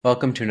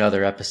Welcome to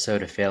another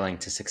episode of Failing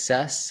to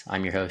Success.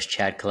 I'm your host,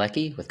 Chad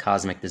Kalecki with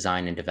Cosmic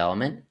Design and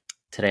Development.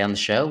 Today on the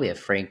show, we have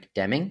Frank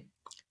Demming.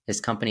 His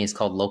company is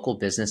called Local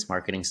Business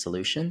Marketing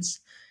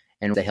Solutions,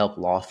 and they help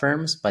law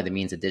firms by the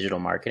means of digital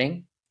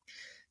marketing.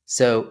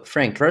 So,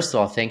 Frank, first of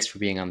all, thanks for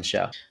being on the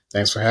show.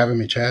 Thanks for having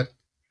me, Chad.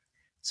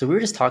 So, we were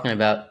just talking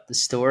about the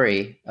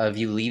story of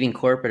you leaving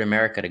corporate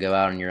America to go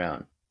out on your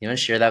own. You want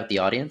to share that with the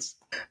audience?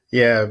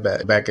 Yeah,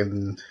 back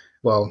in,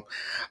 well,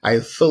 I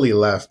fully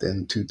left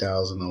in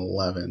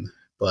 2011,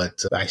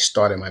 but I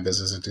started my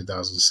business in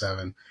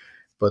 2007.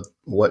 But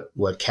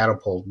what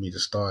catapulted me to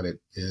start it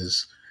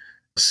is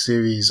a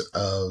series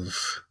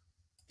of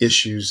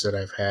issues that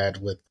I've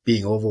had with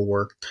being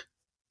overworked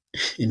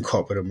in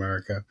corporate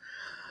America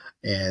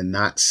and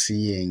not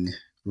seeing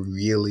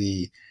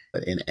really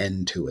an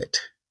end to it.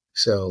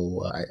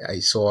 So I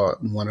saw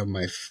one of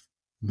my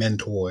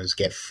mentors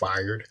get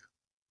fired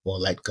or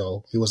let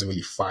go. He wasn't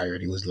really fired.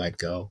 He was let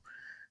go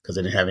because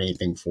they didn't have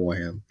anything for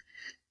him.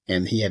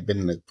 And he had been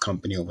in the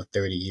company over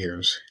 30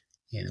 years.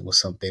 And it was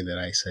something that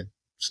I said,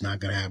 it's not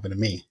going to happen to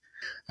me.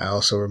 I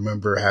also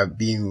remember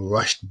being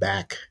rushed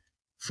back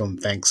from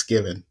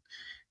Thanksgiving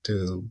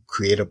to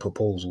create a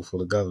proposal for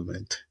the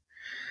government.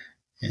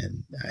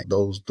 And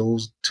those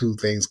two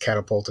things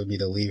catapulted me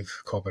to leave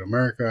corporate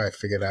America. I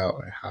figured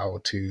out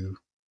how to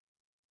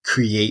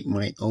create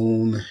my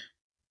own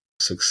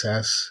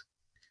success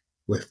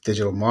with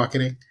digital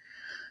marketing.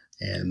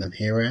 And then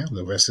here I am.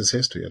 The rest is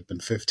history. It's been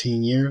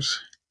 15 years,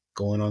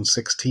 going on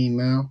 16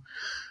 now.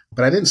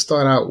 But I didn't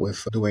start out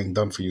with doing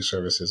done for you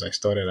services. I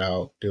started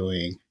out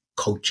doing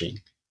coaching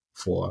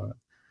for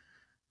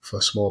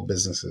small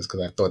businesses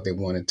because I thought they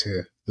wanted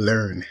to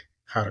learn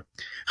how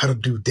to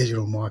do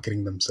digital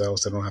marketing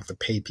themselves. So they don't have to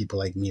pay people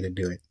like me to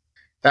do it.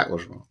 That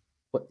was wrong.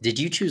 Did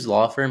you choose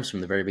law firms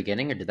from the very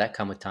beginning, or did that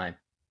come with time?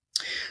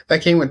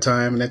 That came with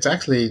time, and it's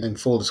actually, in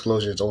full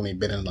disclosure, it's only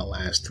been in the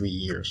last 3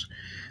 years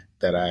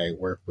that I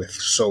work with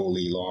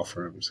solely law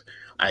firms.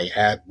 I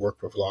had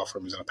worked with law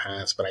firms in the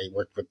past, but I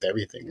worked with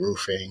everything: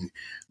 roofing,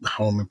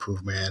 home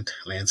improvement,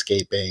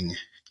 landscaping,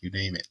 you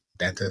name it,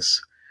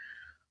 dentists.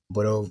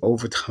 But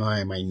over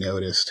time, I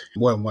noticed,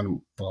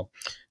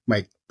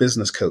 my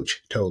business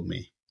coach told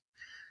me,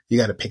 you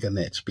got to pick a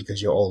niche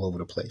because you're all over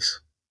the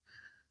place.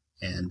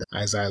 And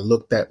as I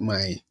looked at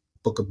my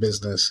book of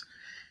business,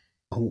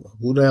 who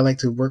do I like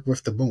to work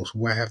with the most?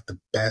 Who I have the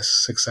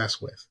best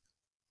success with?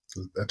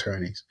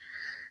 Attorneys.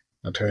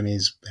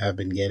 Attorneys have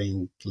been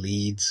getting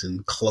leads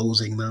and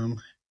closing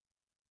them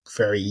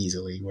very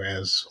easily,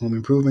 whereas home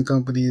improvement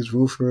companies,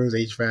 roofers,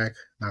 HVAC,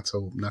 not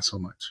so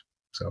much.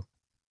 So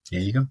there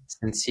you go.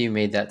 Since you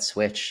made that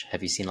switch,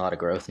 have you seen a lot of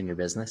growth in your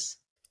business?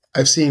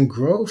 I've seen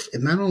growth,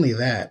 and not only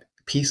that,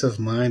 peace of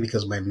mind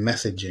because my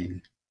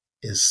messaging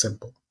is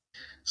simple.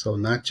 So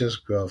not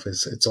just growth,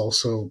 it's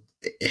also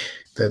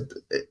that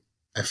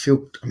I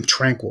feel I'm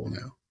tranquil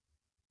now.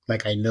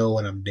 Like I know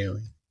what I'm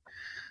doing.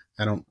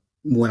 I don't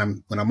when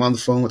I'm on the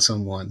phone with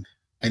someone,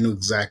 I know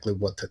exactly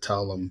what to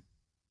tell them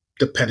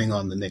depending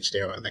on the niche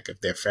they're on. Like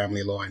if they're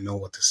family law, I know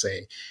what to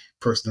say.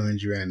 Personal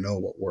injury, I know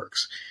what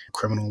works.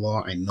 Criminal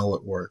law, I know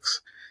it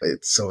works.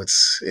 It's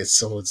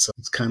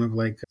kind of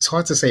like, it's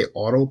hard to say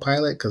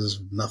autopilot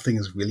because nothing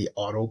is really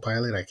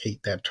autopilot. I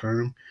hate that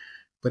term,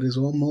 but it's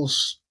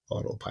almost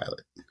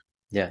autopilot.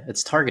 Yeah,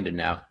 it's targeted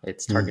now.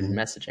 It's targeted Mm-hmm.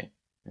 messaging.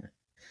 Yeah.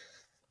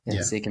 Yeah,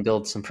 Yeah. so you can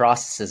build some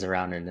processes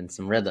around it and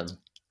some rhythm.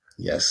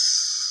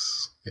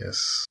 Yes.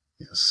 Yes.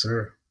 Yes,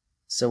 sir.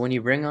 So when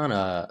you bring on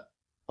a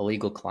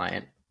legal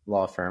client,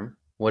 law firm,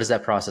 what does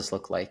that process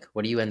look like?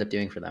 What do you end up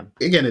doing for them?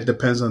 Again, it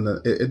depends on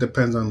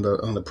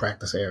the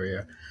practice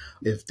area.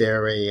 If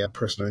they're a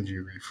personal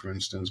injury, for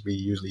instance, we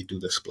usually do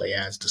display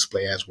ads.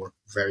 Display ads work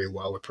very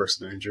well with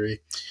personal injury.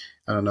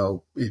 I don't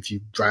know if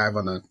you drive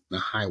on a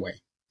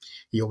highway,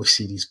 you always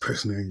see these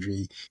personal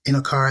injury in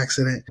a car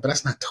accident, but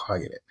that's not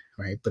targeted,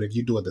 right? But if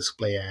you do a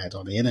display ad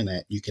on the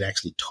internet, you can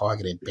actually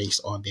target it based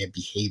on their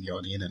behavior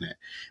on the internet,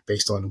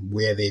 based on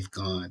where they've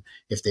gone,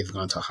 if they've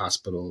gone to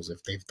hospitals,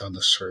 if they've done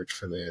the search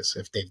for this,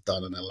 if they've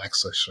done an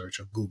Alexa search,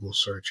 a Google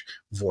search,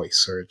 voice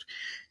search.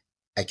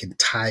 I can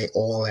tie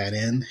all that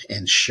in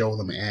and show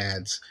them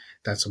ads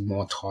that's a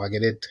more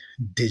targeted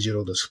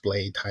digital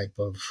display type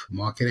of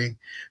marketing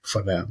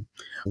for them.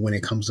 When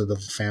it comes to the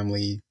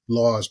family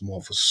laws,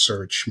 more for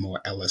search,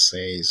 more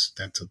LSAs,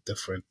 that's a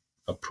different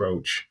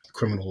approach.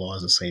 Criminal law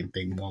is the same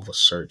thing, more of a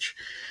search.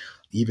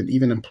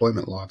 Even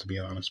employment law, to be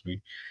honest with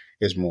me,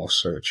 is more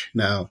search.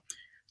 Now,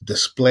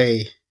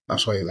 display, I'm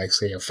sorry, like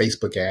say a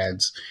Facebook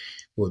ads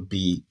would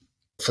be,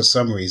 for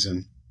some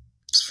reason,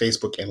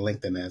 Facebook and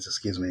LinkedIn ads,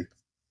 excuse me,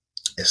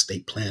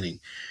 estate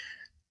planning,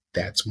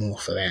 that's more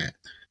for that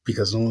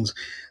because a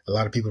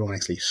lot of people don't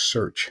actually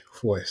search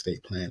for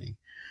estate planning,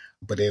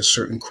 but there's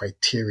certain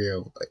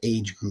criteria,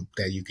 age group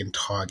that you can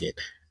target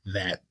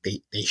that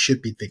they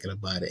should be thinking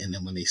about it. And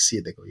then when they see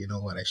it, they go, you know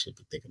what, I should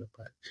be thinking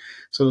about it.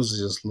 So those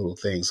are just little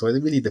things. So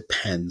it really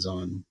depends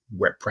on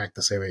what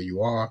practice area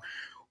you are,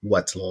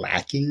 what's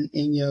lacking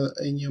in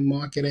your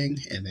marketing,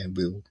 and then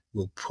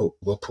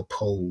we'll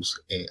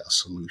propose a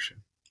solution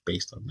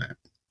based on that.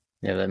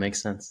 Yeah, that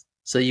makes sense.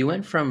 So you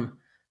went from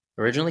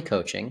originally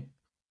coaching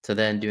to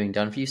then doing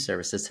done for you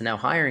services to now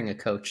hiring a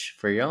coach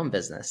for your own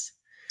business.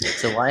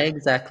 So why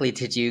exactly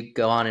did you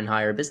go on and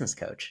hire a business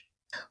coach?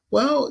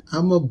 Well,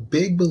 I'm a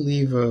big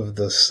believer of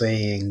the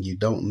saying, you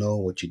don't know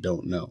what you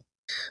don't know.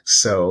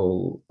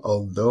 So,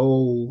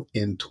 although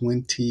in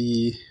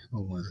 20,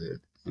 what was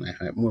it?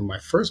 When my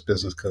first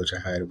business coach I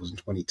hired was in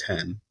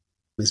 2010.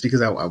 It's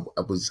because I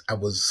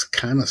was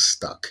kind of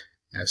stuck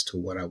as to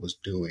what I was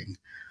doing.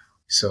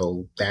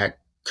 So that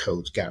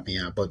coach got me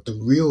out. But the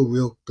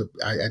real,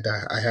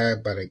 I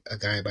had a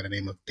guy by the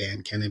name of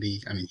Dan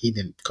Kennedy. I mean, he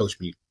didn't coach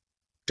me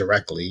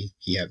directly.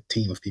 He had a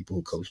team of people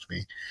who coached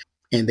me,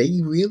 and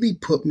they really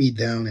put me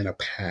down in a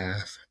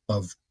path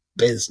of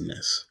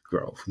business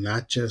growth,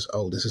 not just,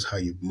 oh, this is how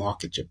you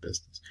market your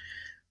business.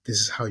 This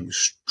is how you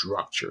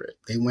structure it.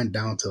 They went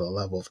down to the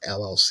level of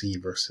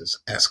LLC versus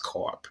S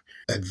Corp,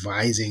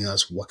 advising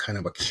us what kind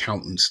of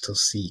accountants to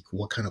seek,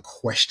 what kind of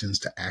questions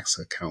to ask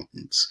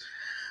accountants,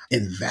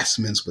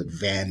 investments with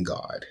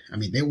Vanguard. I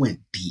mean, they went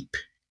deep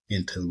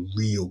into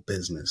real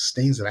business,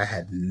 things that I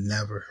had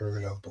never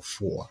heard of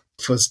before.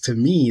 Because to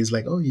me, it's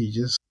like, oh,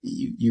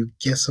 you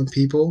get some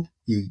people,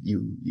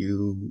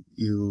 you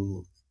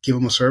give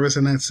them a service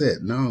and that's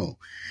it. No,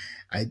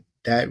 I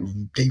that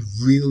they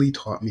really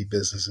taught me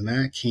business, and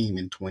that came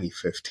in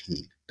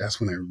 2015. That's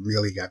when I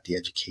really got the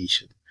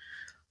education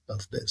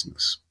of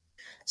business.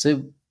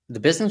 So the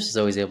business was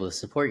always able to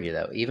support you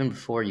though, even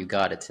before you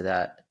got it to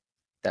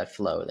that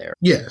flow there.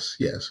 Yes,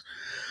 yes.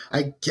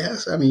 I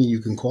guess, I mean, you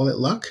can call it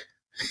luck.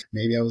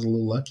 Maybe I was a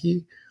little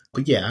lucky.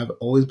 But yeah, I've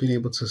always been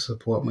able to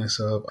support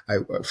myself.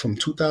 From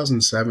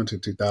 2007 to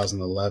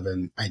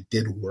 2011, I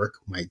did work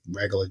my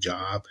regular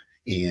job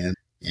and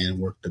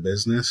work the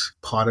business.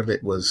 Part of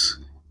it was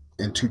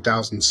in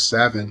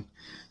 2007,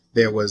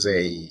 there was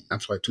I'm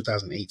sorry,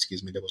 2008,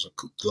 excuse me, there was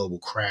a global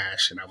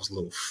crash and I was a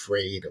little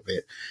afraid of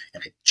it.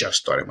 And I just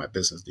started my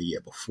business the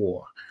year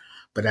before.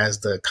 But as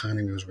the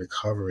economy was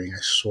recovering,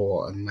 I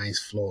saw a nice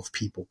flow of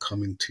people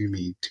coming to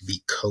me to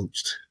be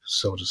coached,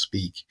 so to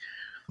speak.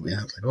 And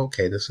I was like,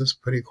 okay, this is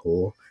pretty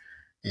cool.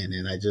 And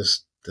then I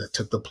just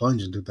took the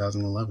plunge in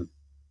 2011,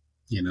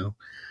 you know.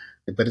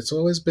 But it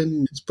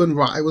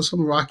was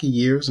some rocky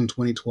years in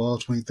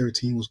 2012,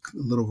 2013 was a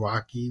little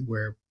rocky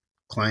where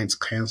clients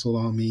canceled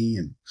on me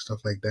and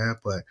stuff like that.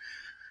 But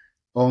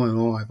all in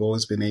all, I've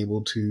always been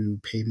able to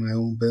pay my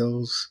own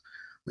bills.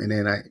 And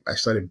then I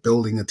started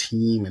building a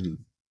team and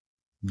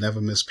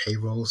never missed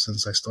payroll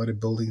since I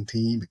started building a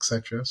team,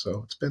 etc.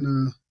 So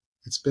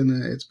it's been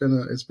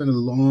a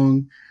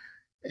long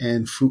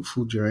and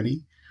fruitful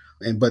journey.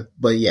 But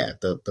yeah,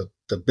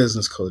 the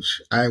business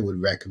coach I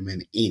would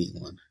recommend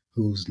anyone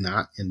who's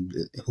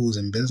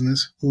in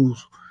business,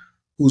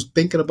 who's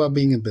thinking about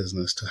being in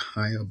business, to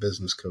hire a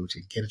business coach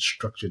and get it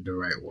structured the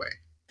right way.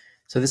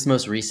 So this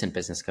most recent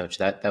business coach,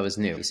 that was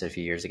new. You said a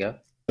few years ago.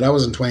 But that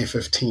was in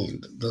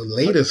 2015. The Oh,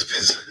 latest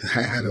business,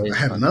 the I latest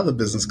had one. another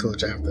business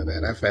coach after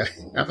that.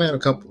 I've had a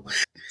couple.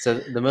 So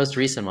the most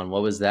recent one,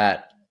 what was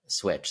that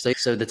switch?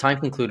 So the time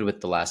concluded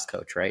with the last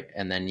coach, right?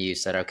 And then you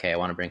said, okay, I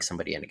want to bring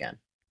somebody in again.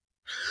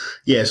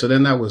 Yeah, so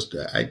then I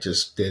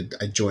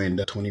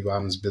joined Tony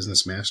Robbins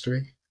Business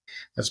Mastery.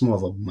 That's more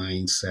of a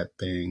mindset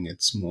thing.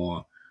 It's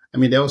more, I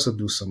mean, they also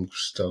do some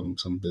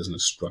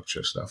business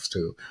structure stuff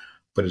too,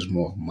 but it's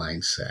more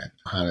mindset.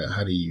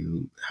 How do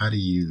you,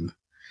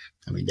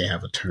 I mean, they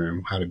have a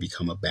term, how to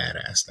become a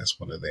badass. That's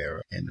one of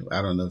their, and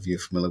I don't know if you're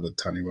familiar with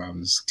Tony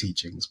Robbins'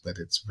 teachings, but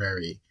it's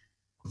very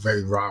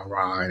rah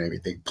rah and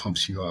everything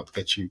pumps you up,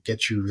 get you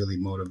really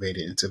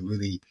motivated into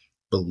really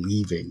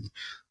believing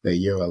that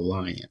you're a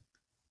lion.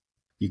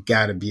 You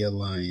gotta be a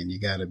lion. You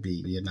gotta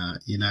be. You're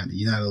not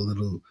a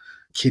little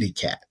kitty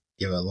cat.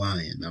 You're a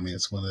lion. I mean,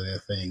 it's one of their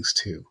things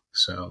too.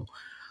 So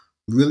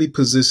really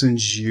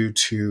positions you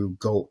to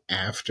go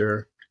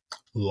after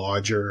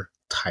larger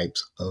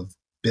types of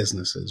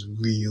businesses,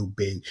 real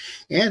big,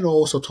 and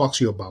also talks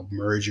to you about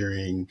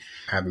merging,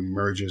 having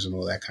mergers and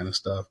all that kind of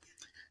stuff.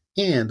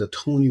 And the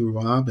Tony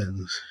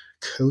Robbins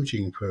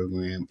coaching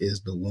program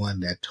is the one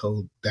that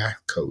told that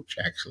coach,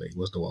 actually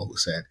was the one who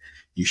said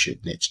you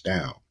should niche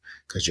down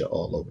because you're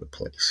all over the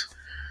place.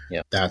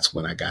 Yeah. That's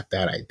when I got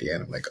that idea,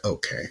 and I'm like,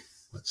 okay,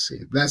 let's see.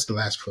 That's the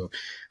last pro.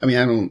 I mean,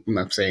 I'm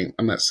not saying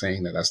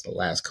that that's the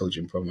last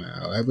coaching program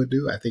I'll ever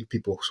do. I think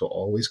people should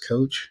always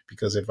coach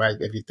because if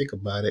you think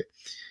about it,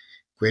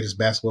 greatest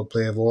basketball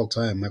player of all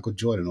time, Michael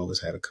Jordan,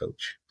 always had a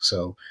coach.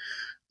 So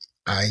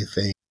I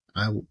think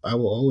I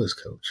will always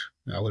coach.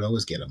 I would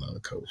always get another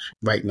coach.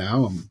 Right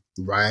now, I'm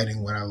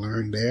riding what I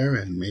learned there,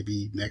 and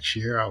maybe next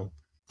year I'll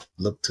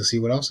look to see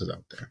what else is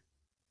out there.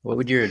 What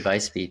would your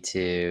advice be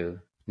to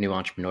new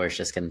entrepreneurs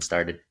just getting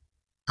started?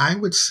 I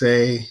would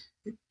say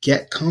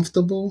get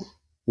comfortable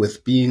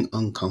with being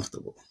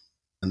uncomfortable.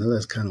 I know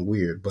that's kind of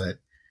weird, but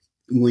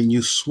when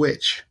you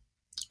switch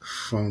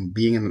from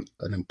being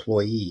an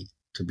employee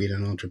to being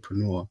an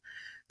entrepreneur,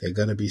 there are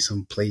going to be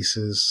some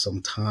places,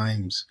 some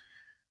times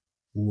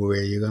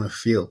where you're going to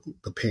feel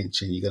the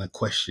pinch and you're going to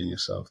question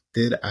yourself.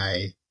 Did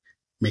I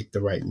make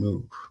the right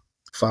move?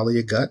 Follow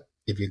your gut.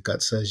 If your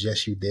gut says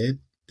yes, you did,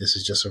 this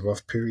is just a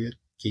rough period,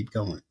 keep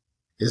going.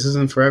 This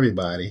isn't for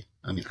everybody.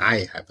 I mean,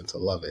 I happen to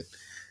love it,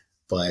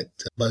 but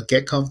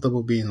get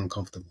comfortable being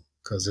uncomfortable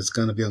because it's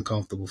going to be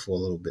uncomfortable for a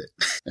little bit.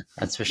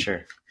 That's for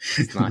sure.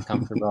 It's not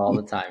comfortable all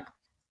the time.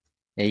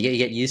 Yeah, you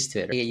get used to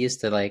it. You get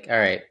used to like, all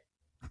right,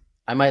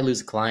 I might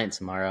lose a client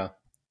tomorrow,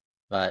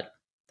 but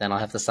then I'll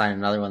have to sign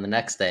another one the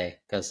next day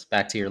because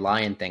back to your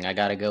lion thing, I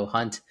got to go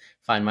hunt,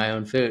 find my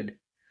own food.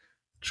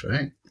 That's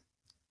right.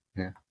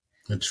 Yeah.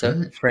 That's So,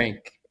 right.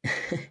 Frank,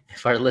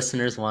 if our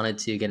listeners wanted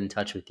to get in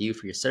touch with you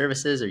for your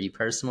services or you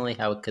personally,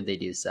 how could they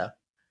do so?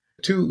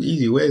 Two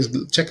easy ways.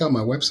 Check out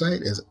my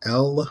website is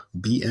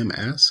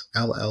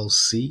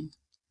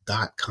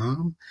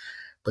lbmsllc.com.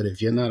 But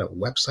if you're not a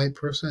website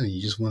person and you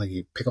just want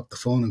to pick up the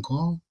phone and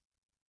call,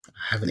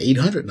 I have an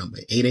 800 number,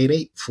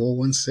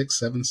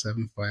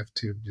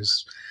 888-416-7752.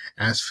 Just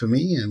ask for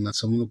me and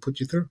someone will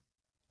put you through.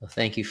 Well,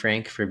 thank you,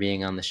 Frank, for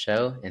being on the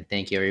show. And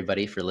thank you,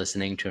 everybody, for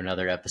listening to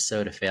another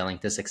episode of Failing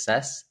to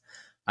Success.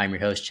 I'm your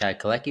host, Chad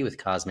Kalecki with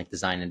Cosmic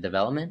Design and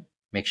Development.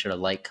 Make sure to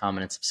like,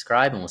 comment, and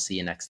subscribe, and we'll see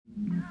you next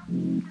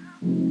time.